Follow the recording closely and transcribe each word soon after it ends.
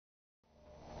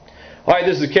Hi,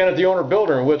 this is Kenneth, the owner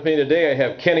builder, and with me today I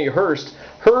have Kenny H.E.R.S,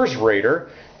 H.E.R.S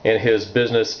Rater, and his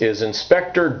business is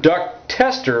Inspector Duct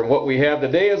Tester, and what we have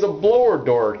today is a blower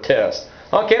door test.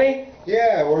 Huh, Kenny?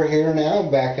 Yeah, we're here now,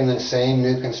 back in the same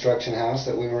new construction house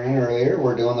that we were in earlier.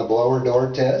 We're doing the blower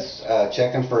door test,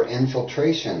 checking for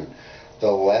infiltration. The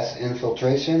less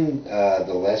infiltration,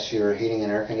 the less your heating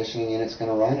and air conditioning unit's going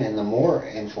to run, and the more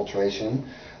infiltration,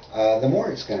 the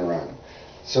more it's going to run.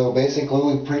 So basically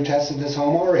we've pre-tested this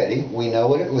home already. We know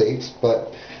what it leaks,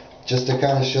 but just to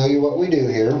kind of show you what we do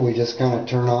here, we just kind of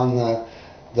turn on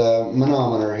the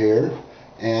manometer here,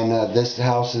 and this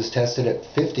house is tested at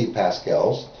 50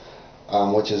 pascals,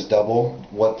 which is double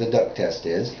what the duct test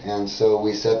is. And so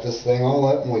we set this thing all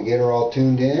up and we get her all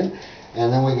tuned in,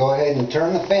 and then we go ahead and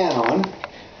turn the fan on,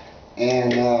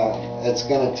 and it's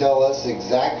going to tell us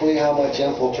exactly how much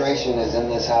infiltration is in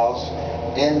this house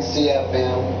in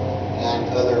CFM and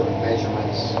other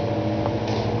measurements.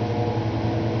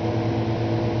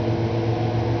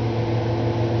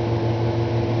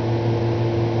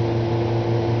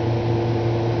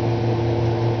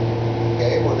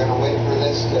 Okay, we're going to wait for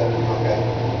this to,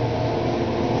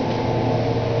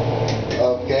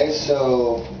 okay,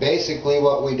 so basically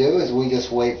what we do is we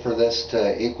just wait for this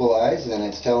to equalize, and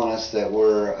it's telling us that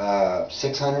we're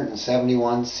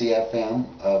 671 CFM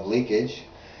of leakage,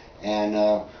 and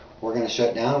we're going to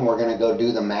shut down, and we're going to go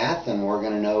do the math, and we're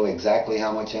going to know exactly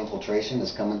how much infiltration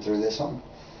is coming through this home.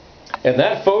 And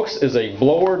that, folks, is a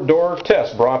blower door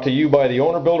test brought to you by the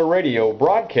Owner Builder Radio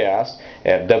broadcast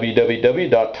at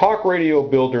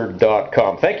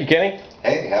www.talkradiobuilder.com. Thank you, Kenny.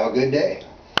 Hey, have a good day.